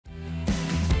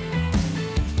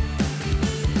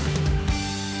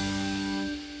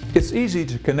It's easy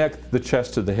to connect the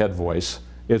chest to the head voice.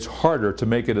 It's harder to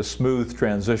make it a smooth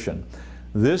transition.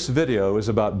 This video is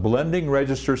about blending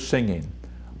register singing.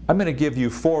 I'm going to give you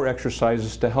 4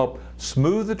 exercises to help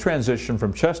smooth the transition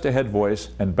from chest to head voice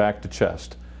and back to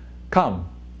chest. Come,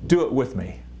 do it with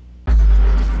me.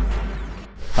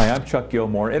 Hi, I'm Chuck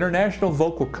Gilmore, international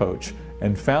vocal coach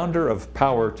and founder of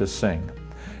Power to Sing.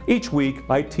 Each week,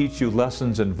 I teach you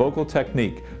lessons in vocal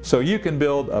technique so you can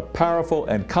build a powerful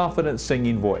and confident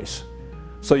singing voice.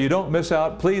 So you don't miss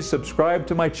out, please subscribe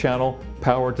to my channel,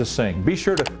 Power to Sing. Be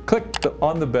sure to click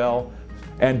on the bell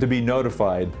and to be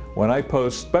notified when I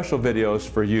post special videos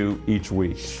for you each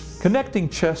week. Connecting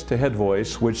chest to head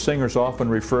voice, which singers often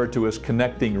refer to as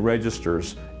connecting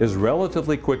registers, is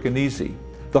relatively quick and easy.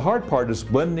 The hard part is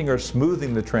blending or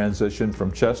smoothing the transition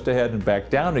from chest to head and back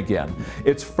down again.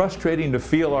 It's frustrating to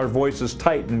feel our voices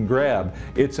tighten and grab.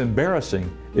 It's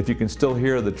embarrassing if you can still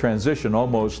hear the transition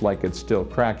almost like it's still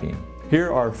cracking.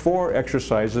 Here are 4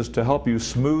 exercises to help you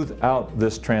smooth out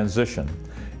this transition.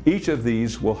 Each of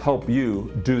these will help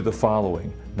you do the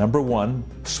following. Number 1,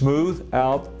 smooth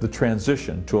out the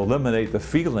transition to eliminate the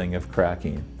feeling of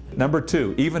cracking. Number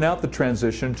 2, even out the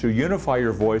transition to unify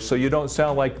your voice so you don't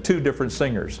sound like 2 different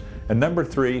singers. And number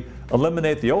 3,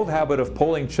 eliminate the old habit of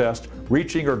pulling chest,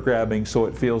 reaching or grabbing so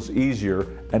it feels easier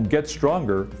and get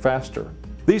stronger faster.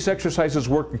 These exercises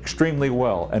work extremely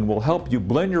well and will help you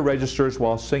blend your registers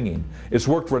while singing. It's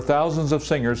worked for thousands of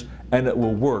singers and it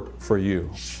will work for you.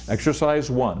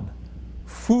 Exercise 1,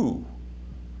 foo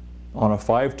on a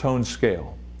 5-tone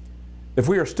scale. If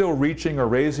we are still reaching or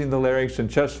raising the larynx in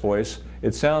chest voice,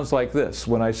 it sounds like this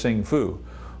when I sing foo.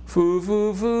 Foo,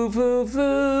 foo, foo, foo,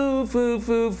 foo, foo,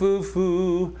 foo, foo,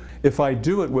 foo. If I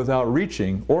do it without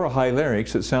reaching or a high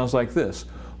larynx, it sounds like this.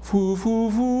 Foo, foo,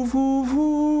 foo, foo,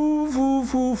 foo, foo,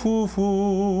 foo, foo,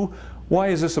 foo. Why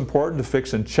is this important to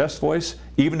fix in chest voice,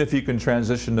 even if you can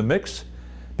transition to mix?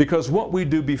 Because what we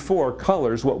do before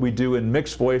colors what we do in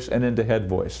mixed voice and into head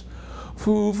voice.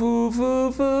 Foo, foo,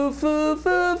 foo, foo, foo,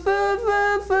 foo, foo,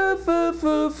 foo, foo,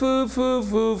 foo, foo, foo,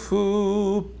 foo,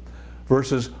 foo,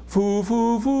 versus foo,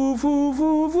 foo, foo, foo,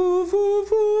 foo, foo, foo,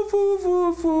 foo,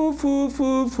 foo, foo, foo,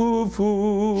 foo, foo,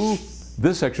 foo.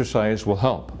 This exercise will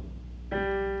help.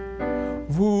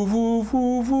 Foo, foo,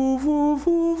 foo, foo, foo,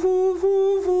 foo, foo,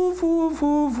 foo,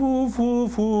 foo, foo, foo,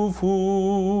 foo,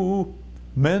 foo.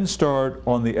 Men start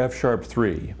on the F sharp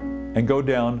 3 and go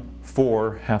down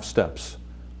 4 half steps.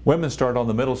 Women start on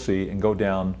the middle C and go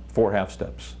down 4 half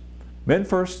steps. Men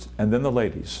first and then the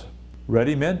ladies.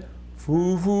 Ready, men?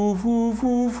 Foo, foo, foo,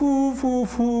 foo, foo, foo,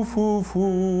 foo, foo,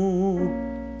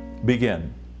 foo.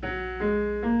 Begin.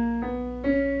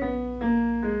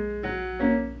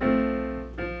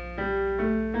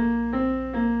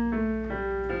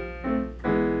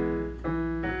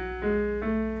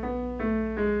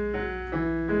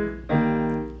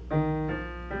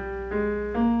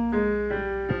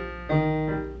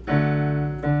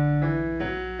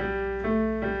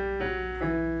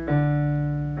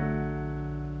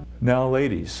 Now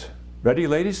ladies. Ready,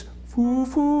 ladies? Foo,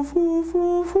 foo, foo,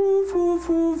 foo, foo, foo,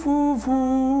 foo, foo,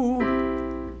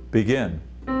 foo. Begin.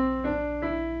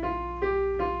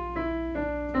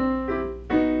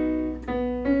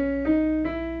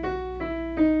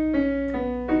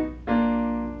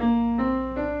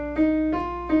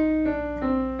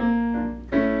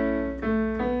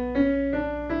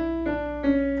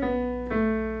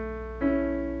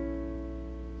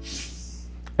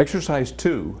 Exercise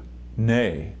 2,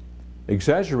 nay.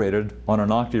 Exaggerated on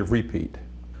an octave repeat.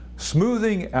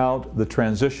 Smoothing out the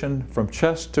transition from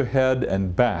chest to head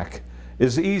and back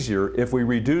is easier if we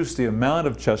reduce the amount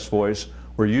of chest voice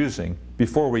we're using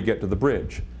before we get to the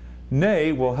bridge.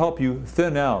 Nay will help you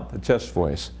thin out the chest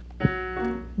voice.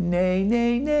 Nay,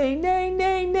 nay, nay, nay,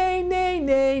 nay, nay, nay,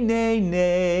 nay, nay,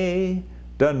 nay.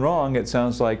 Done wrong, it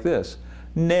sounds like this.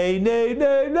 Nay, nay,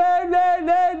 nay, nay, nay,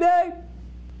 nay, nay.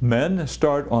 Men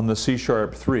start on the C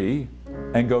sharp 3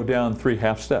 and go down 3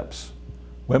 half steps.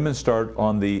 Women start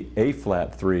on the A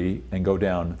flat 3 and go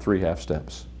down 3 half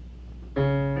steps.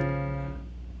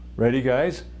 Ready,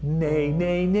 guys? Nay,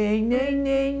 nay, nay, nay,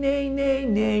 nay, nay, nay,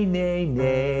 nay, nay,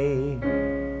 nay.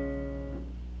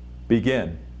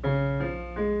 Begin.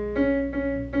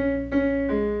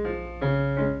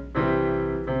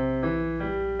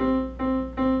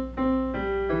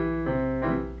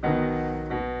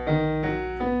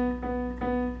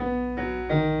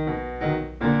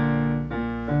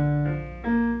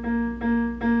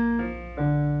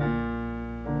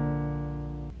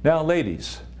 Now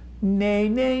ladies, nay,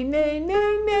 nay, nay,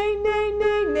 nay, nay, nay,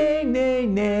 nay, nay, nay,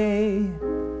 nay.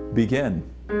 Begin.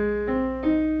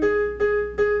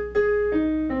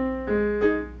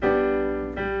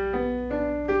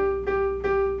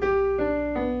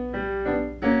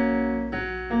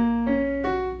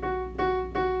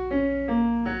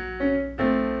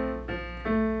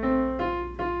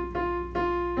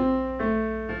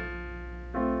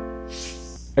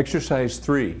 Exercise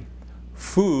 3.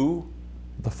 Foo,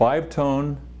 the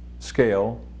 5-tone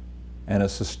scale, and a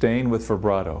sustain with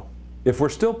vibrato. If we're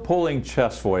still pulling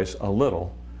chest voice a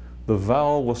little, the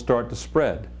vowel will start to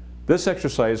spread. This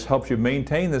exercise helps you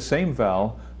maintain the same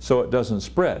vowel so it doesn't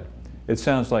spread. It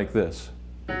sounds like this.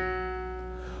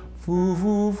 Foo,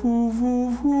 foo, foo,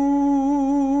 foo,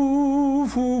 foo,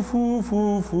 foo, foo,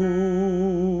 foo,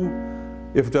 foo.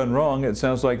 If done wrong, it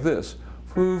sounds like this.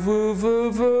 Foo, foo,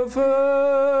 foo, foo,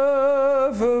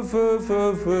 foo, foo, foo,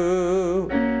 foo, foo.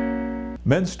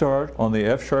 Men start on the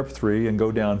F sharp 3 and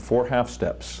go down 4 half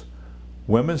steps.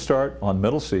 Women start on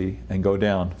middle C and go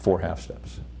down 4 half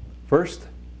steps. First,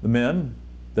 the men,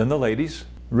 then the ladies.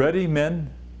 Ready,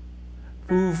 men?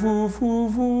 Foo, foo, foo,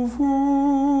 foo,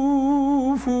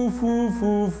 foo, foo, foo,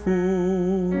 foo,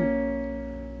 foo.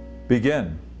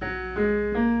 Begin.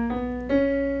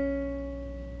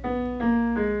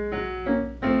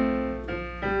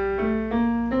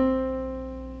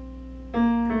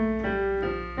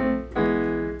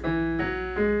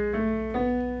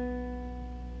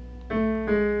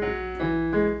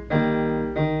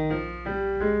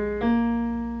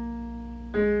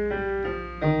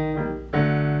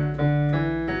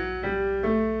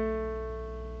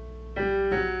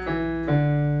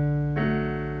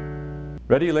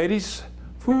 Ready, ladies?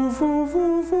 Foo, foo,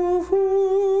 foo, foo,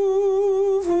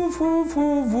 foo, foo, foo,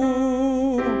 foo,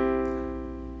 foo.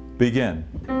 Begin.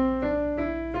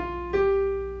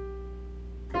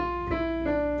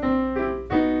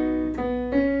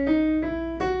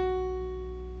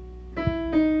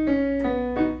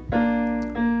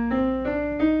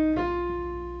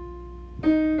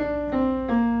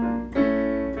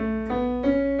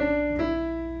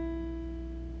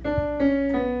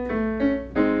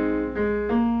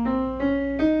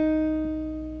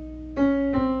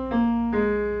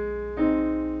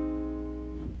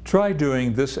 Try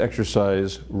doing this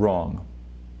exercise wrong.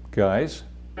 Guys?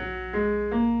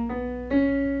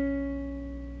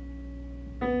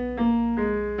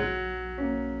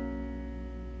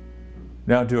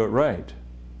 Now do it right.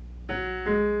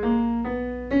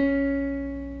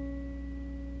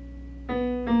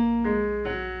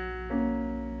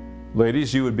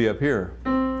 Ladies, you would be up here.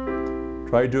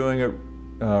 Try doing it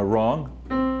wrong.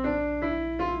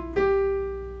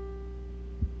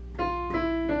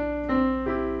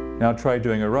 Now try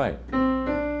doing it right.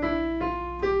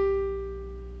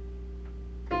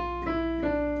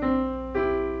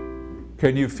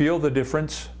 Can you feel the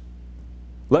difference?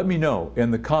 Let me know in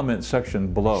the comment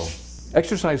section below.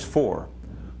 Exercise 4.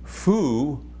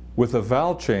 Foo with a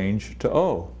vowel change to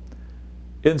O.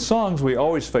 In songs, we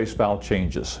always face vowel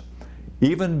changes.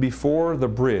 Even before the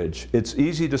bridge, it's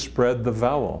easy to spread the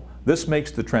vowel. This makes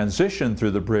the transition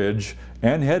through the bridge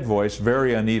and head voice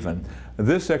very uneven.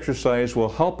 This exercise will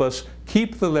help us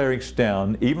keep the larynx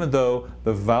down even though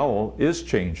the vowel is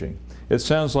changing. It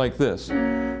sounds like this.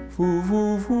 Foo,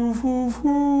 foo, foo, foo,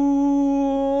 foo.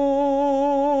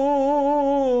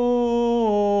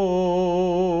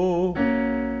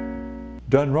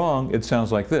 Done wrong, it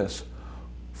sounds like this.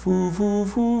 Foo, foo,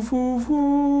 foo, foo,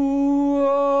 foo.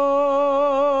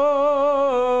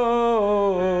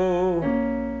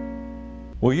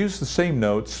 We'll use the same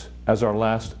notes as our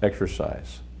last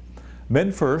exercise.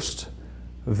 Men first,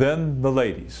 then the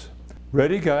ladies.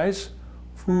 Ready, guys?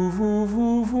 Foo, foo,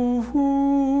 foo, foo, foo.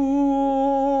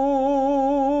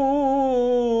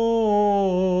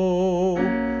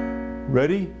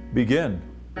 Ready? Begin.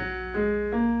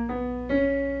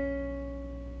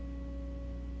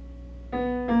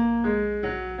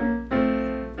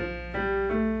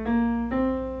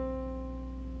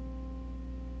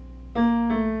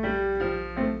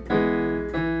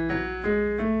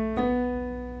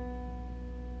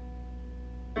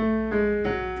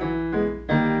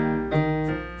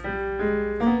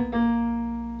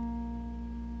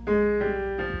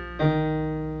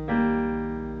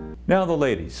 Now the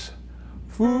ladies.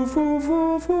 Foo, foo,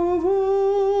 foo, foo,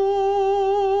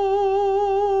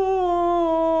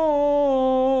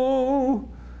 foo.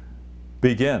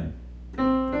 Begin.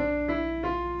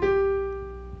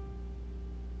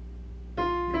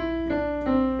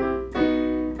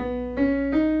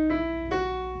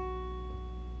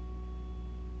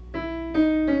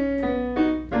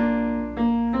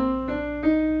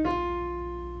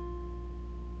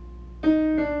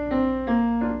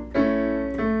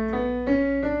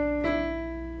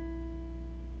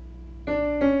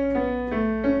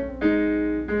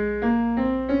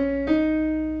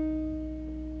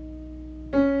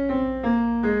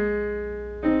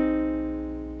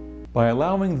 By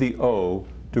allowing the O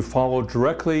to follow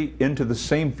directly into the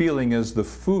same feeling as the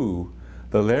foo,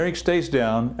 the larynx stays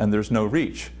down and there's no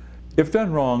reach. If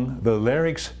done wrong, the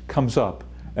larynx comes up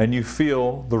and you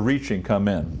feel the reaching come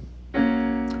in.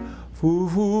 Foo,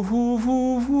 foo, foo,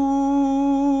 foo,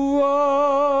 foo,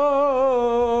 oh.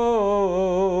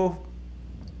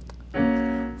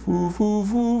 Foo, foo,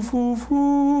 foo, foo, foo.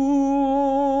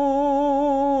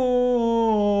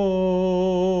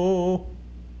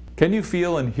 Can you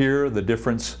feel and hear the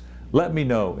difference? Let me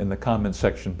know in the comment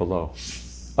section below.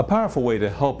 A powerful way to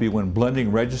help you when blending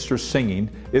register singing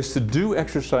is to do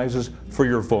exercises for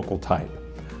your vocal type.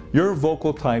 Your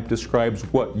vocal type describes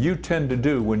what you tend to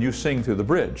do when you sing through the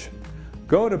bridge.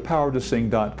 Go to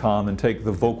powertosing.com and take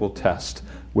the vocal test,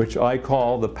 which I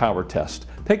call the power test.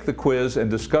 Take the quiz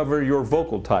and discover your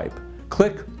vocal type.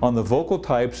 Click on the vocal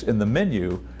types in the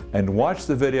menu and watch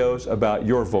the videos about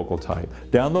your vocal type.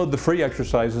 Download the free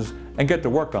exercises and get to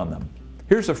work on them.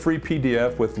 Here's a free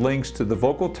PDF with links to the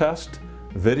vocal test,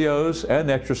 videos, and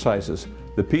exercises.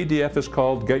 The PDF is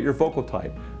called Get Your Vocal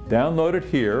Type. Download it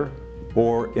here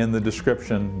or in the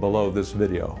description below this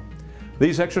video.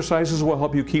 These exercises will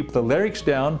help you keep the larynx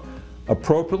down,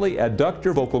 appropriately adduct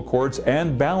your vocal cords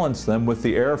and balance them with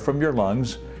the air from your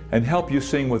lungs, and help you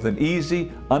sing with an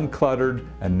easy, uncluttered,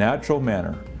 and natural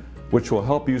manner, which will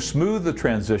help you smooth the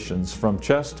transitions from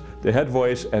chest to head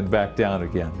voice and back down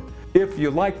again. If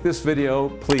you like this video,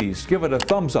 please give it a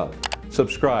thumbs up,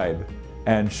 subscribe,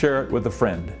 and share it with a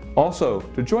friend. Also,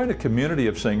 to join a community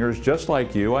of singers just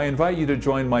like you, I invite you to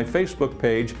join my Facebook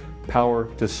page, Power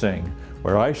to Sing,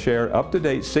 where I share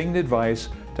up-to-date singing advice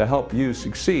to help you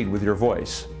succeed with your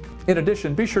voice. In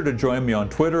addition, be sure to join me on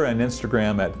Twitter and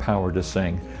Instagram at Power to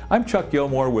Sing. I'm Chuck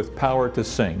Gilmore with Power to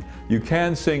Sing. You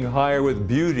can sing higher with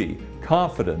beauty,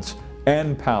 confidence,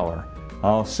 and power.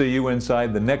 I'll see you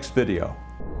inside the next video.